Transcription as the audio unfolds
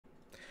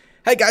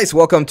Hi guys,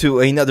 welcome to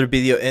another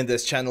video in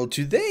this channel.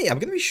 Today I'm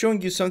going to be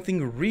showing you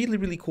something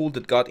really cool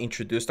that got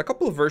introduced a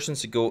couple of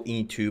versions ago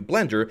into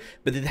Blender,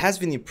 but it has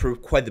been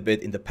improved quite a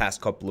bit in the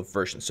past couple of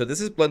versions. So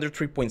this is Blender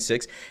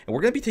 3.6 and we're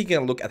going to be taking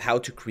a look at how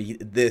to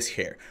create this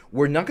hair.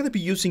 We're not going to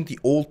be using the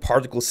old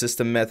particle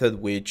system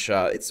method, which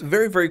it's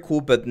very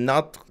cool, but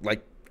not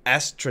like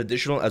as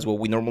traditional as what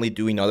we normally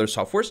do in other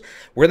softwares.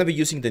 We're going to be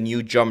using the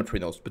new geometry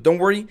nodes, but don't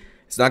worry,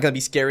 it's not going to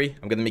be scary.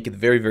 I'm going to make it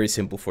very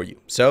simple for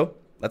you. So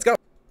let's go.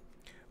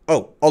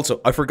 Oh,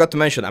 also, I forgot to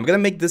mention, I'm going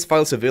to make these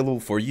files available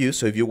for you,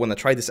 so if you want to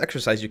try this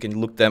exercise, you can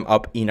look them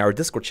up in our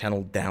Discord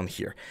channel down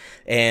here.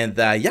 And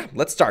yeah,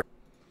 let's start.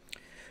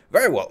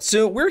 Very well,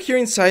 so we're here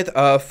inside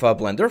of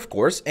Blender, of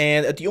course,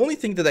 and the only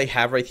thing that I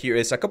have right here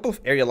is a couple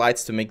of area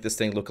lights to make this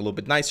thing look a little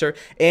bit nicer,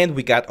 and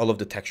we got all of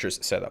the textures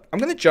set up. I'm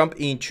going to jump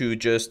into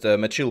just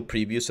material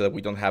preview so that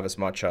we don't have as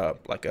much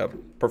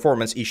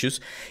performance issues.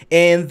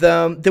 And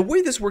the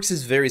way this works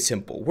is very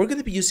simple. We're going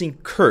to be using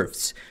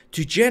curves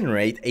to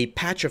generate a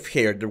patch of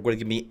hair that we're going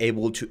to be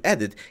able to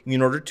edit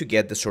in order to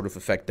get the sort of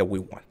effect that we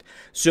want.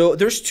 So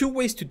there's two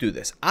ways to do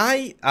this.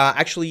 I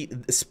actually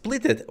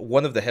splitted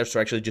one of the hairs, so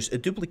actually just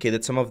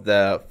duplicated some of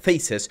the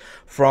faces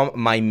from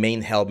my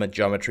main helmet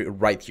geometry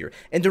right here.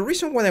 And the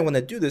reason why I want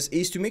to do this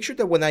is to make sure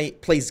that when I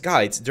place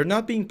guides, they're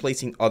not being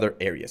placed in other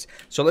areas.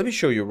 So let me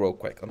show you real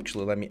quick.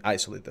 Actually, let me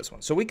isolate this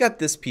one. So we got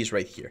this piece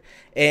right here.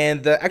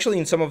 And actually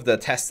in some of the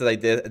tests that I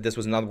did, this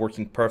was not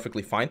working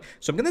perfectly fine.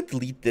 So I'm going to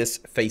delete this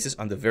faces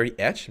on the very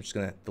edge. I'm just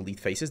going to delete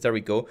faces. There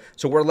we go.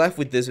 So we're left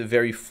with this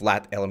very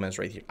flat elements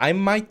right here. I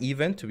might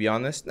even, to be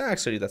honest, no,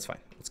 actually that's fine.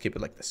 Let's keep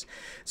it like this.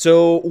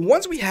 So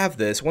once we have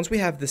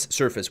this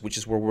surface, which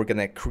is where we're going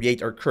to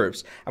create our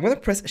curves, I'm going to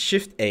press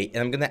Shift A and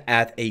I'm going to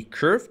add a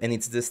curve, and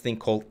it's this thing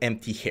called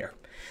empty hair.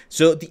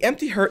 So the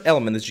empty hair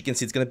element, as you can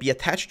see, it's going to be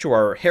attached to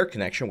our hair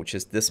connection, which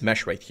is this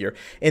mesh right here.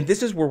 And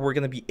this is where we're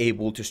going to be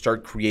able to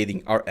start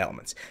creating our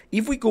elements.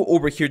 If we go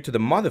over here to the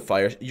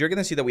modifiers, you're going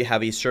to see that we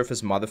have a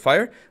surface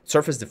modifier,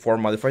 surface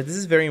deform modifier. This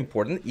is very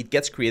important. It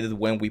gets created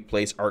when we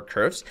place our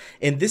curves.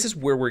 And this is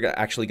where we're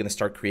actually going to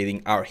start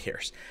creating our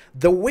hairs.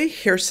 The way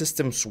hair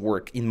systems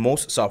work in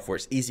most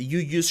softwares is you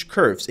use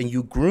curves and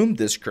you groom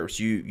these curves.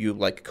 You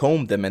like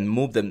comb them and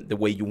move them the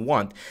way you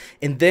want.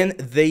 And then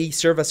they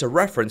serve as a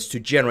reference to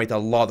generate a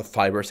lot of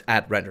fibers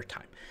at render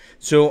time.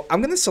 So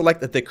I'm going to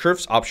select the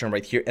curves option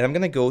right here, and I'm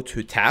going to go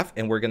to tab,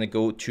 and we're going to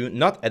go to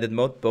not edit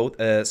mode, but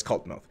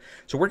sculpt mode.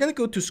 So we're going to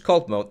go to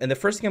sculpt mode, and the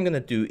first thing I'm going to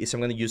do is I'm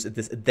going to use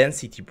this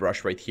density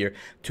brush right here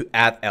to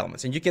add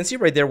elements. And you can see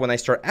right there when I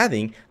start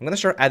adding, I'm going to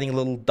start adding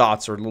little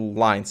dots or little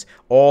lines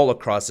all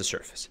across the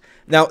surface.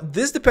 Now,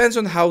 this depends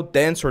on how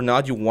dense or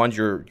not you want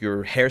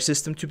your hair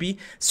system to be.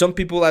 Some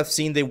people I've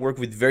seen, they work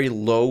with very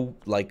low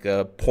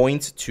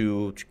points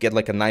to get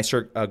like a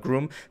nicer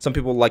groom. Some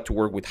people like to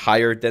work with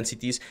higher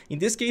densities. In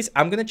this case,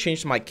 I'm going to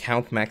change my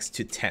count max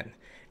to 10.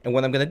 And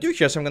what I'm going to do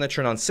here is I'm going to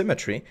turn on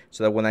symmetry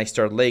so that when I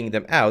start laying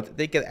them out,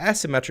 they get as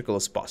symmetrical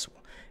as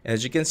possible. And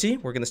as you can see,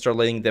 we're going to start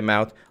laying them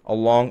out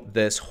along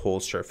this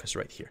whole surface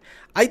right here.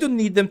 I don't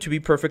need them to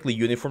be perfectly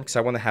uniform because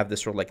I want to have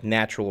this sort of like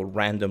natural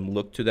random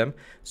look to them.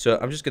 So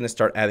I'm just going to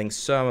start adding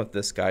some of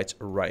this guides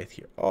right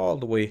here, all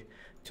the way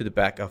to the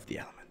back of the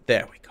element.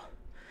 There we go.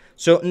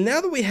 So now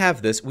that we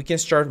have this, we can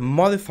start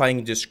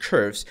modifying these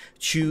curves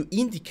to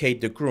indicate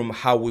the groom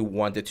how we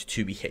want it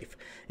to behave.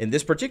 In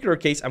this particular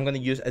case, I'm going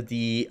to use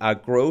the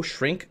grow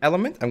shrink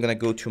element. I'm going to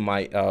go to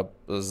my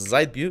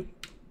side view,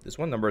 this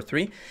one, number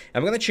 3.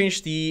 I'm going to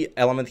change the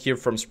element here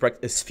from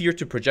sphere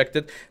to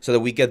projected so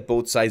that we get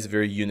both sides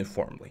very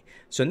uniformly.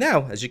 So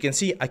now, as you can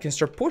see, I can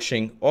start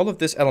pushing all of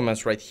these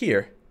elements right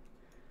here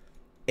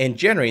and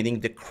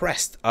generating the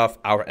crest of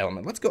our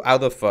element. Let's go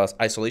out of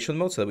isolation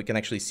mode so that we can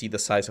actually see the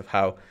size of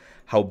how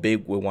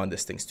big we want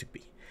these things to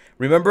be.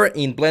 Remember,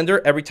 in Blender,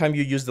 every time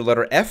you use the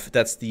letter F,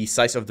 that's the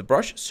size of the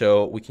brush.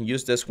 So we can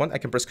use this one. I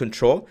can press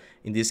Control,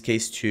 in this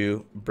case,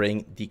 to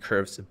bring the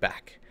curves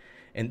back.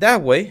 And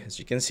that way, as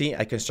you can see,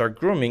 I can start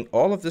grooming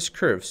all of these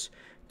curves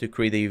to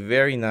create a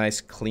very nice,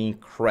 clean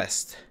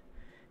crest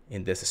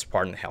in this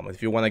Spartan helmet.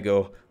 If you want to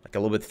go like a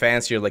little bit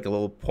fancier, like a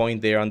little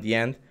point there on the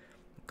end,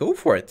 go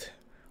for it.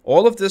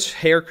 All of these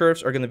hair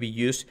curves are going to be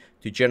used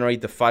to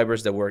generate the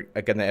fibers that we're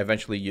going to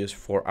eventually use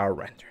for our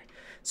render.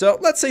 So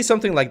let's say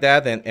something like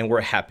that, and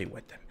we're happy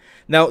with them.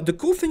 Now, the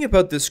cool thing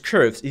about these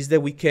curves is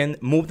that we can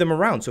move them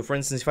around. So for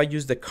instance, if I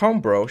use the comb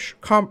brush,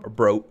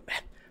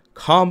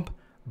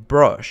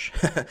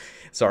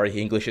 sorry,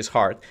 English is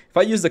hard. If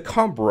I use the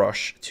comb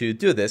brush to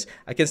do this,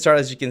 I can start,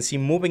 as you can see,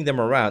 moving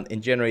them around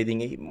and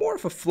generating a more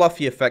of a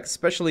fluffy effect,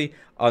 especially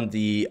on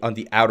the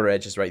outer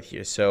edges right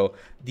here. So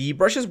the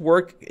brushes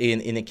work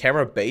in a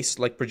camera-based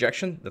like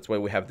projection. That's why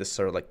we have this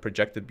sort of like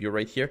projected view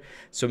right here.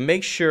 So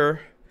make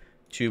sure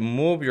to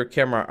move your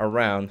camera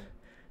around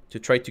to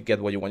try to get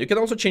what you want. You can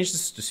also change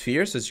this to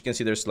spheres. As you can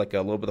see, there's like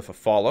a little bit of a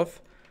fall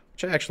off,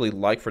 which I actually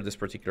like for this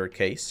particular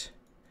case.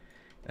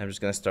 I'm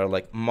just going to start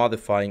like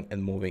modifying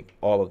and moving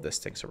all of these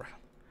things around.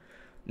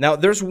 Now,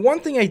 there's one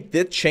thing I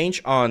did change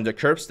on the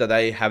curves that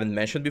I haven't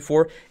mentioned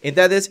before, and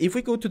that is if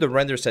we go to the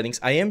render settings,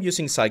 I am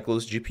using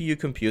Cycles, GPU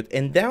compute,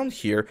 and down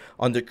here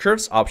on the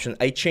curves option,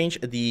 I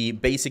changed the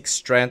basic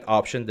strand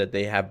option that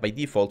they have by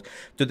default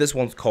to this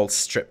one called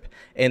strip.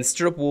 And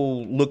strip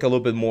will look a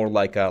little bit more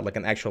like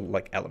an actual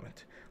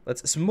element.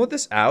 Let's smooth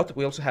this out.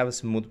 We also have a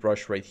smooth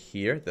brush right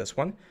here, this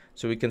one.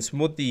 So we can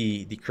smooth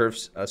the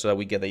curves so that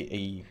we get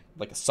a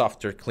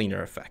softer,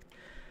 cleaner effect.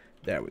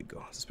 There we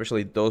go.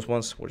 Especially those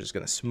ones, we're just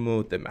going to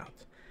smooth them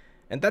out.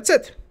 And that's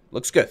it.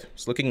 Looks good.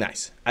 It's looking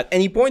nice. At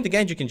any point,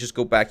 again, you can just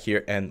go back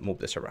here and move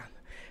this around.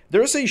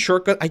 There is a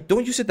shortcut. I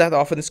don't use it that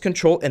often. It's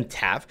Control and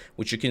Tab,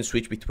 which you can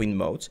switch between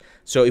modes.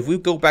 So if we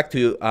go back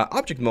to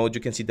object mode,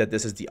 you can see that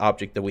this is the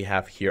object that we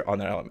have here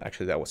on our element.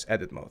 Actually, that was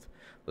edit mode.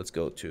 Let's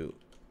go to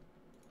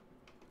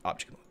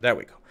object mode. There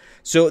we go.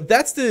 So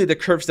that's the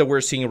curves that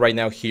we're seeing right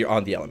now here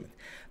on the element.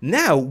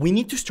 Now we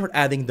need to start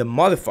adding the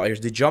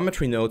modifiers, the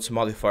geometry nodes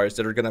modifiers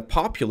that are going to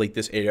populate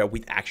this area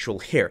with actual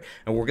hair,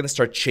 and we're going to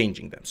start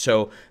changing them.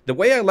 So the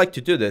way I like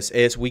to do this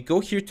is we go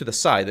here to the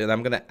side, and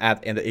I'm going to add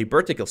a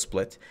vertical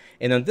split,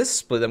 and on this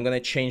split I'm going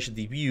to change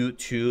the view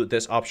to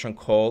this option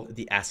called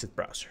the asset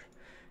browser.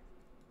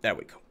 There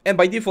we go. And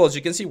by default, as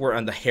you can see, we're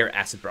on the hair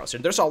asset browser.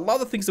 And there's a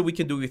lot of things that we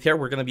can do with hair.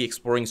 We're going to be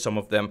exploring some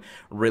of them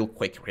real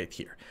quick right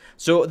here.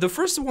 So the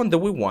first one that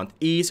we want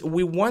is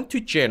we want to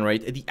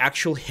generate the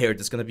actual hair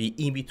that's going to be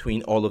in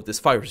between all of these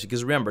fibers.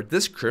 Because remember,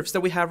 these curves that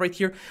we have right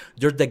here,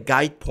 they're the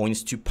guide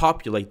points to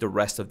populate the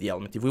rest of the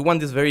element. If we want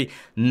this very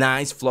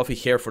nice fluffy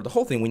hair for the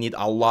whole thing, we need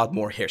a lot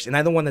more hairs. And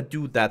I don't want to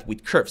do that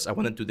with curves. I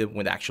want to do them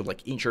with actual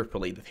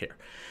interpolated hair.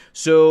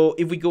 So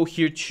if we go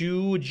here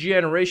to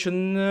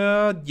generation,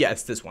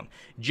 it's this one.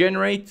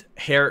 Generate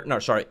hair,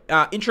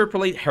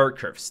 interpolate hair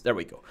curves. There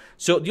we go.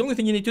 So the only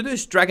thing you need to do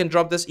is drag and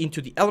drop this into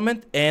the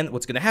element, and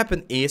what's going to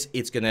happen is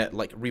it's going to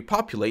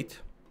repopulate,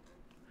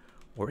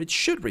 or it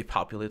should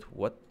repopulate.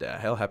 What the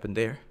hell happened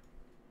there?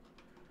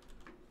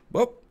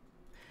 Well,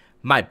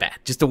 my bad.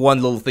 Just the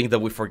one little thing that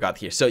we forgot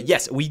here. So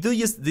yes, we do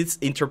use this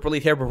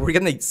interpolate hair, but we're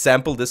going to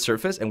sample this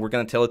surface, and we're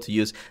going to tell it to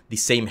use the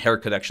same hair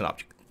connection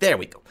object. There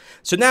we go.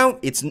 So now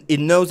it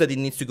knows that it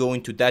needs to go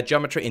into that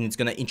geometry, and it's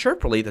going to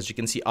interpolate, as you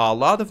can see, a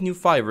lot of new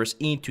fibers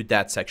into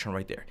that section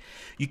right there.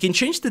 You can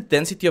change the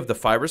density of the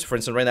fibers. For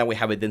instance, right now we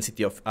have a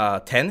density of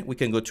 10. We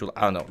can go to,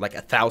 I don't know,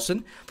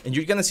 1,000. And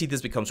you're going to see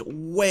this becomes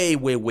way,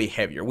 way, way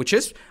heavier, which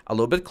is a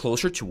little bit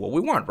closer to what we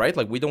want, right?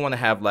 Like we don't want to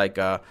have like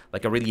a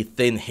really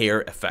thin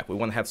hair effect. We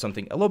want to have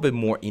something a little bit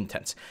more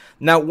intense.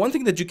 Now, one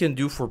thing that you can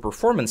do for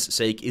performance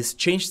sake is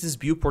change this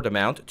viewport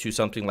amount to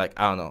something like,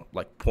 I don't know,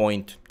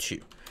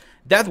 0.2.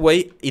 That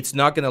way, it's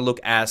not going to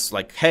look as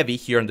heavy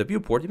here on the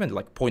viewport, even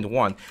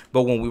 0.1,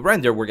 but when we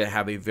render, we're going to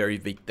have a very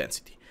big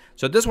density.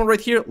 So this one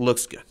right here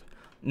looks good.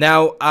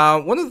 Now,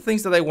 one of the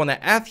things that I want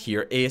to add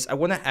here is I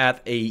want to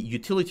add a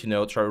utility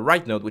node, or a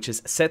right node, which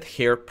is set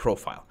hair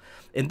profile.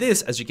 And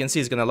this, as you can see,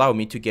 is going to allow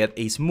me to get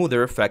a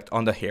smoother effect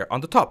on the hair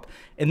on the top.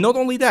 And not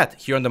only that,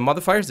 here on the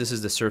modifiers, this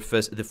is the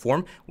surface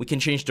deform, we can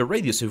change the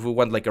radius. If we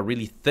want a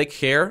really thick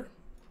hair,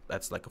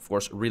 that's of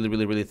course, really,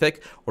 really, really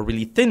thick, or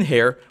really thin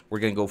hair, we're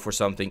going to go for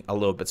something a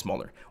little bit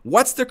smaller.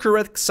 What's the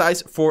correct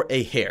size for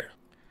a hair?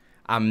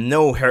 I'm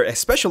no hair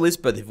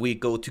specialist, but if we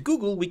go to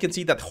Google, we can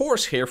see that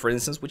horse hair, for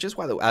instance, which is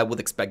what I would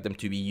expect them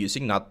to be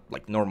using, not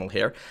normal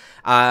hair,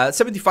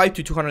 75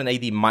 to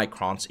 280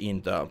 microns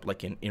in the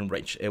in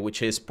range,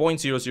 which is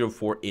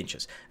 0.004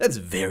 inches. That's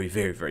very,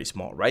 very, very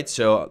small, right?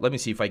 So let me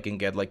see if I can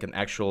get an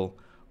actual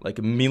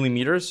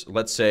millimeters.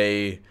 Let's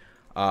say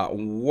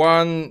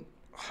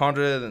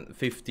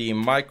 150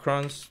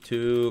 microns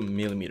to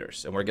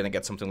millimeters, and we're gonna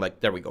get something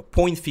there we go,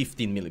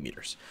 0.15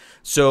 millimeters.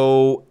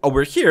 So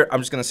over here,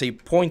 I'm just gonna say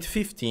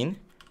 0.15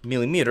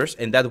 millimeters,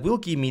 and that will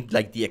give me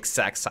the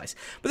exact size.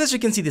 But as you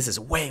can see, this is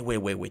way, way,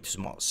 way, way too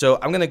small. So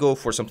I'm gonna go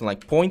for something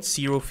like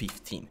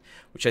 0.015,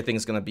 which I think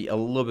is gonna be a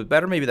little bit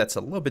better. Maybe that's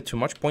a little bit too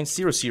much,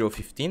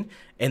 0.0015,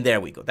 and there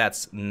we go.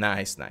 That's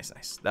nice, nice,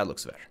 nice. That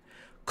looks better.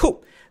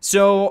 Cool.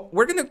 So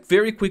we're going to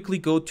very quickly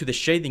go to the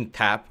shading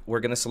tab. We're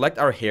going to select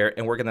our hair,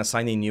 and we're going to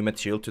assign a new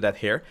material to that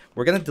hair.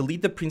 We're going to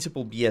delete the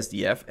principal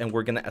BSDF, and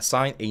we're going to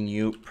assign a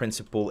new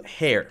principal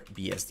hair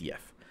BSDF.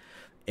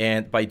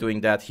 And by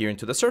doing that here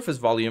into the surface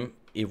volume,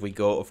 if we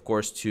go, of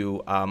course,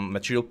 to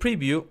material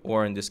preview,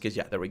 or in this case,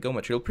 yeah, there we go,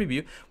 material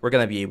preview, we're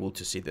going to be able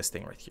to see this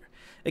thing right here.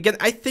 Again,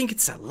 I think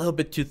it's a little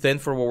bit too thin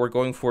for what we're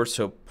going for,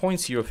 so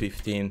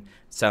 0.015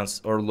 sounds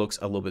or looks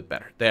a little bit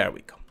better. There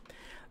we go.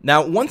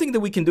 Now, one thing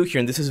that we can do here,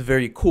 and this is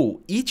very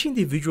cool, each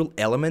individual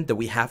element that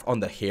we have on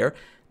the hair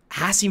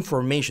has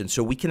information,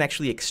 so we can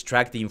actually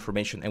extract the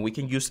information, and we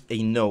can use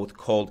a node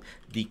called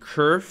the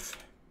curve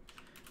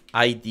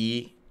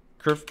ID,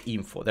 curve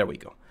info. There we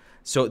go.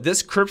 So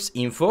this curves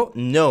info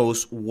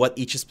knows what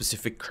each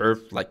specific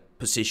curve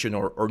position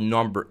or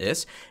number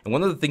is. And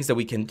one of the things that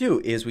we can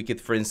do is we could,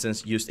 for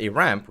instance, use a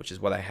ramp, which is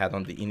what I had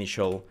on the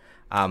initial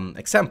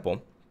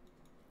example.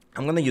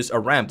 I'm going to use a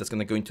ramp that's going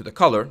to go into the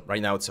color.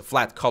 Right now it's a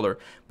flat color,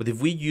 but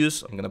if we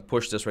use, I'm going to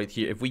push this right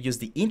here. If we use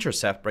the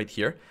intercept right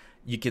here,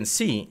 you can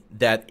see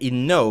that it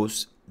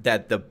knows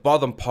that the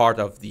bottom part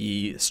of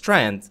the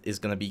strand is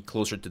going to be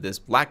closer to this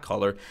black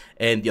color,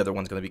 and the other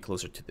one's going to be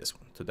closer to this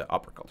one, to the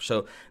upper color.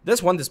 So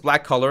this one, this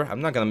black color,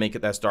 I'm not going to make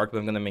it as dark, but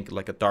I'm going to make it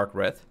like a dark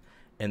red,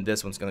 and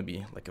this one's going to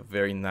be like a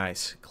very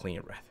nice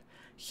clean red.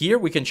 Here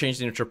we can change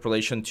the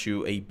interpolation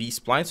to a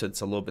B-spline, so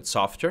it's a little bit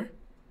softer.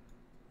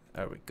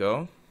 There we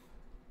go.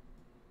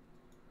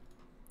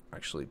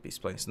 Actually,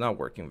 B-spline is not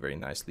working very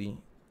nicely.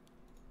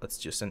 Let's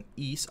just an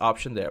ease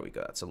option. There we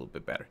go. That's a little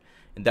bit better.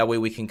 And that way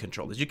we can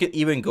control this. You can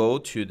even go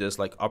to this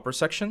like upper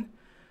section.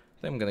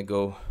 I think I'm going to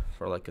go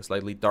for like a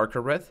slightly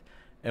darker red.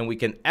 And we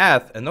can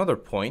add another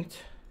point.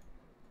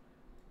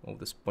 Move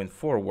this point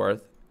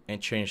forward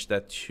and change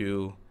that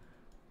to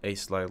a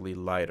slightly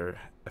lighter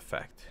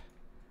effect.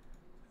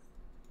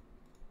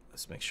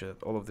 Let's make sure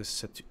that all of this is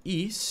set to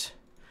ease.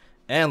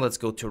 And let's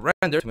go to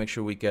render to make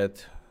sure we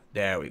get...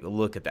 There we go,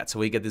 look at that. So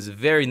we get this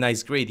very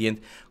nice gradient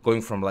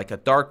going from like a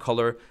dark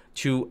color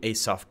to a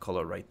soft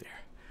color right there.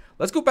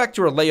 Let's go back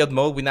to our layout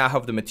mode. We now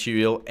have the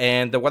material,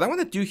 and what I want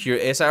to do here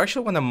is I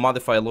actually want to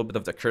modify a little bit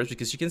of the curves,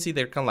 because you can see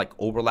they're kind of like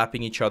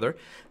overlapping each other.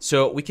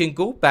 So we can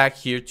go back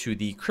here to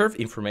the curve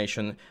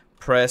information,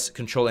 press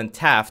Control and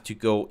Tab to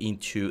go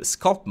into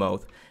sculpt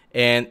mode.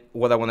 And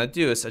what I want to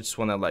do is I just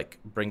want to like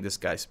bring these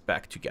guys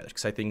back together,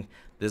 because I think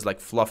this like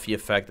fluffy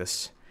effect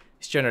is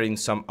generating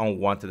some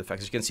unwanted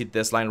effects. You can see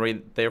this line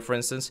right there, for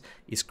instance,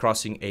 is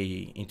crossing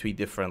into a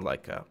different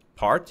like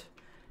part,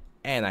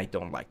 and I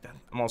don't like that.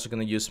 I'm also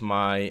going to use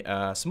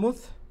my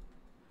smooth,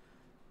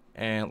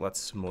 and let's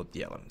smooth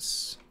the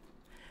elements.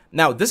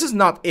 Now, this is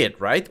not it,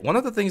 right? One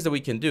of the things that we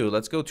can do,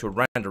 let's go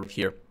to render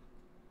here.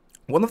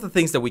 One of the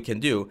things that we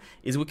can do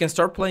is we can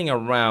start playing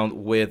around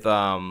with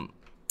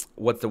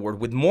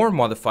with more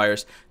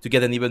modifiers to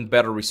get an even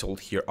better result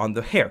here on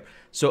the hair.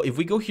 So if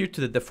we go here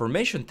to the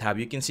deformation tab,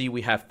 you can see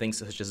we have things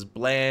such as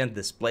blend,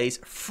 displace,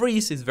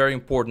 freeze is very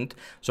important.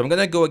 So I'm going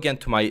to go again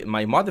to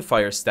my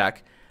modifier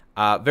stack.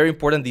 Very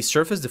important, the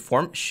surface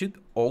deform should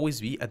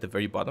always be at the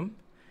very bottom.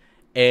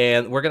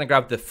 And we're going to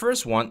grab the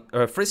first one,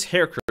 first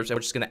hair curves, and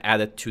we're just going to add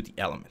it to the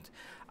element.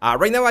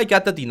 Right now I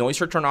got the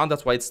denoiser turned on,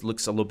 that's why it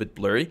looks a little bit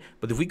blurry.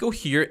 But if we go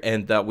here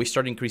and we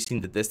start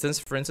increasing the distance,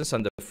 for instance,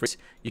 on the freeze,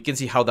 you can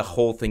see how the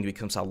whole thing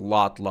becomes a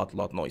lot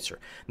noisier.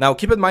 Now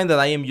keep in mind that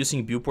I am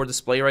using viewport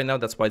display right now,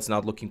 that's why it's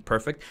not looking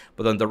perfect.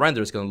 But on the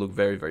render, it's going to look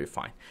very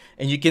fine.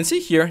 And you can see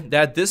here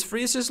that this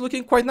freeze is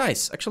looking quite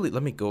nice. Actually,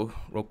 let me go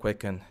real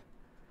quick and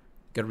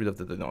get rid of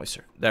the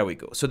denoiser. There we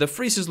go. So the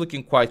freeze is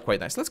looking quite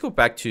nice. Let's go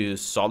back to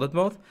solid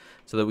mode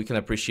so that we can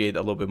appreciate a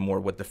little bit more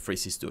what the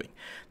freeze is doing.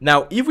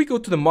 Now, if we go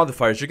to the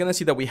modifiers, you're going to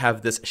see that we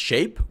have this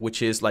shape,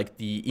 which is like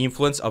the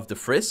influence of the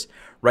frizz.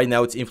 Right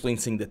now, it's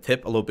influencing the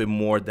tip a little bit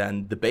more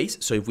than the base.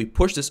 So if we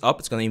push this up,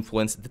 it's going to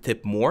influence the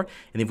tip more.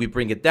 And if we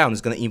bring it down,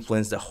 it's going to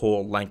influence the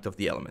whole length of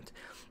the element.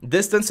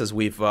 Distance, as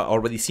we've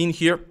already seen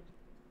here,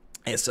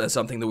 is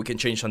something that we can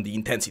change on the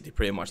intensity,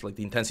 pretty much like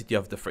the intensity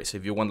of the frizz.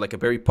 If you want like a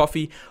very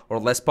puffy or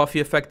less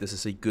puffy effect, this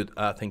is a good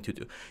thing to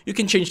do. You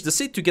can change the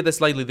seed to get a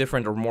slightly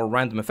different or more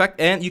random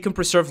effect, and you can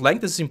preserve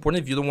length. This is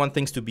important if you don't want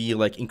things to be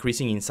like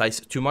increasing in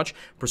size too much.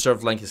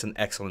 Preserved length is an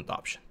excellent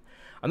option.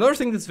 Another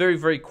thing that's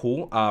very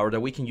cool or that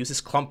we can use is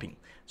clumping.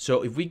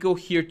 So if we go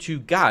here to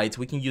guides,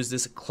 we can use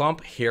this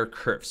clump hair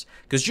curves,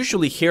 because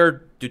usually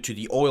hair, due to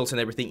the oils and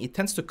everything, it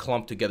tends to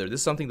clump together. This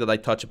is something that I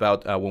touch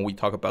about when we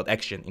talk about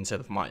action inside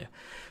of Maya.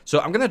 So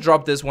I'm going to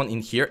drop this one in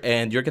here,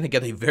 and you're going to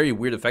get a very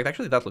weird effect.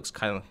 Actually, that looks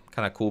kind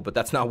of cool, but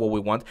that's not what we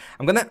want.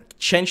 I'm going to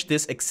change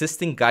this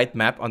existing guide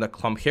map on the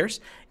clump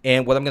hairs,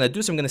 and what I'm going to do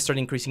is I'm going to start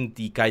increasing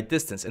the guide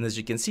distance. And as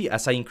you can see,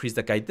 as I increase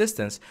the guide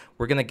distance,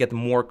 we're going to get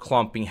more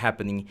clumping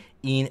happening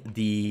in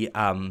the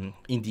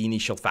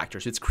initial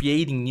factors. It's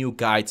creating new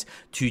guides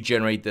to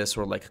generate this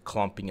sort of like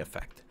clumping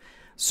effect.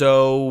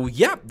 So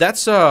yeah,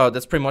 that's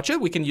pretty much it.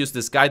 We can use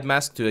this guide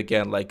mask to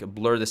again like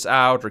blur this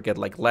out or get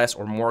like less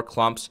or more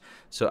clumps.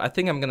 So I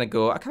think I'm gonna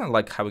go, I kind of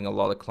like having a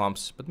lot of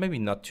clumps, but maybe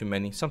not too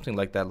many. Something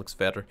like that looks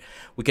better.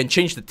 We can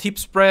change the tip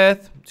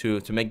spread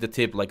to make the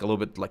tip like a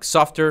little bit like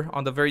softer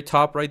on the very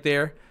top right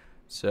there.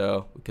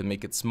 So we can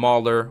make it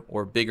smaller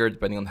or bigger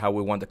depending on how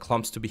we want the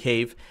clumps to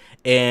behave.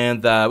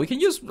 And we can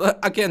use,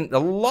 again, a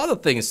lot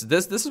of things.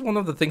 This is one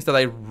of the things that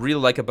I really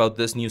like about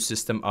this new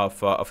system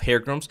of hair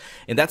grooms.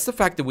 And that's the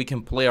fact that we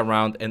can play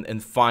around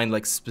and find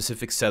like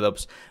specific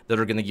setups that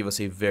are going to give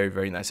us a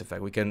very nice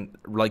effect. We can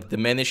like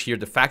diminish here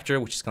the factor,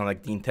 which is kind of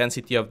like the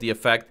intensity of the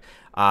effect,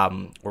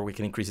 or we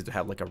can increase it to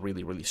have like a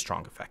really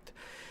strong effect.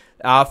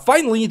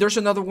 Finally, there's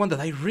another one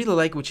that I really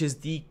like, which is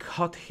the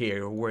cut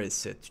hair. Where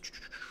is it?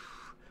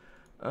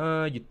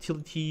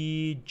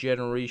 Utility,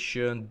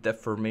 generation,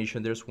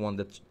 deformation. There's one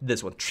that's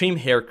this one, trim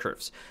hair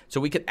curves. So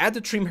we can add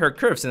the trim hair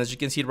curves, and as you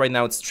can see right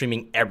now, it's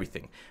trimming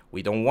everything.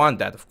 We don't want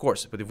that, of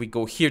course, but if we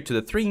go here to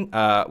the trim,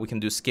 we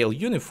can do scale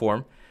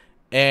uniform,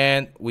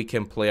 and we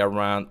can play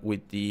around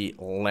with the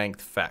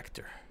length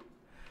factor.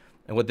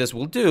 And what this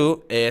will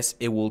do is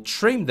it will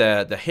trim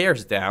the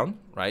hairs down,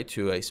 right,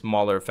 to a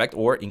smaller effect,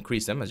 or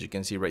increase them, as you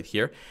can see right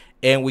here.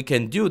 And we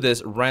can do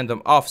this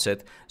random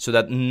offset so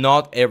that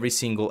not every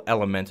single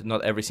element,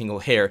 not every single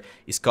hair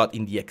is cut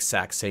in the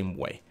exact same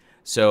way.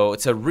 So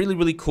it's a really,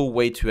 really cool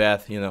way to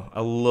add,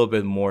 a little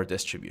bit more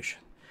distribution.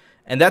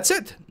 And that's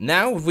it.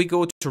 Now, if we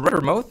go to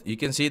render mode, you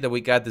can see that we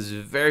got this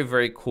very,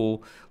 very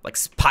cool, like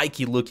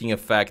spiky looking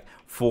effect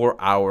for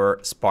our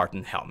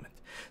Spartan helmet.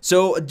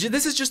 So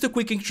this is just a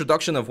quick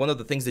introduction of one of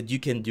the things that you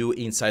can do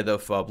inside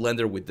of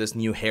Blender with this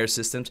new hair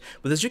systems.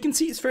 But as you can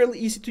see, it's fairly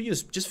easy to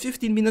use. Just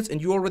 15 minutes and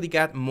you already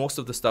got most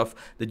of the stuff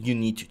that you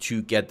need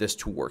to get this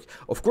to work.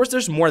 Of course,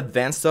 there's more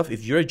advanced stuff.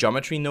 If you're a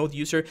geometry node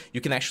user,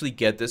 you can actually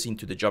get this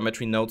into the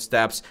geometry node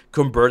tabs,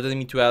 convert them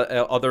into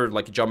other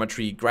like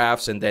geometry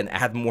graphs, and then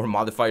add more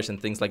modifiers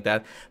and things like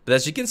that. But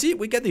as you can see,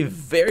 we get a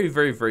very,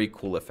 very, very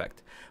cool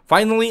effect.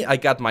 Finally, I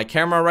got my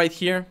camera right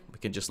here.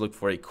 Can just look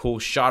for a cool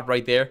shot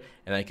right there,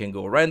 and I can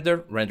go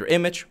render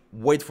image,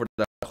 wait for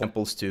the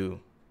samples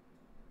to...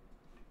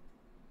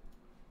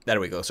 There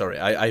we go. Sorry,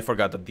 I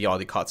forgot that the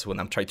audio cuts when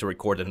I'm trying to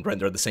record and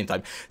render at the same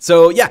time.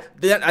 So yeah,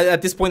 then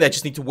at this point, I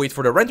just need to wait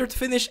for the render to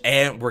finish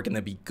and we're going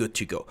to be good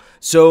to go.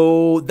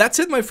 So that's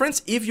it, my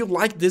friends. If you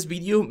liked this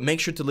video, make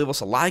sure to leave us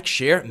a like,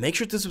 share, make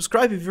sure to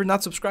subscribe if you're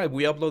not subscribed.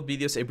 We upload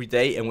videos every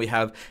day and we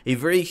have a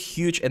very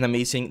huge and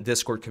amazing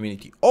Discord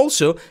community.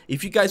 Also,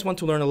 if you guys want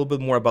to learn a little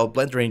bit more about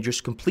Blender and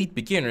just complete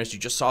beginners, you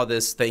just saw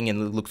this thing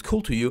and it looked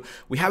cool to you,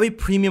 we have a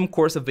premium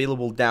course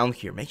available down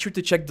here. Make sure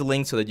to check the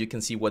link so that you can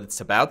see what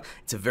it's about.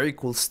 It's a very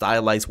cool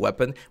stylized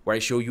weapon where I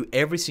show you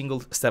every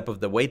single step of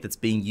the way that's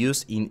being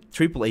used in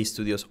AAA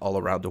studios all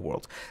around the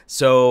world.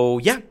 So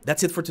yeah,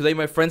 that's it for today,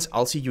 my friends.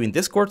 I'll see you in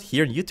Discord,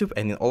 here on YouTube,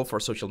 and in all of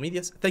our social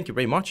medias. Thank you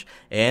very much,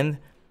 and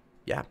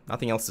yeah,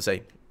 nothing else to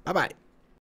say. Bye bye.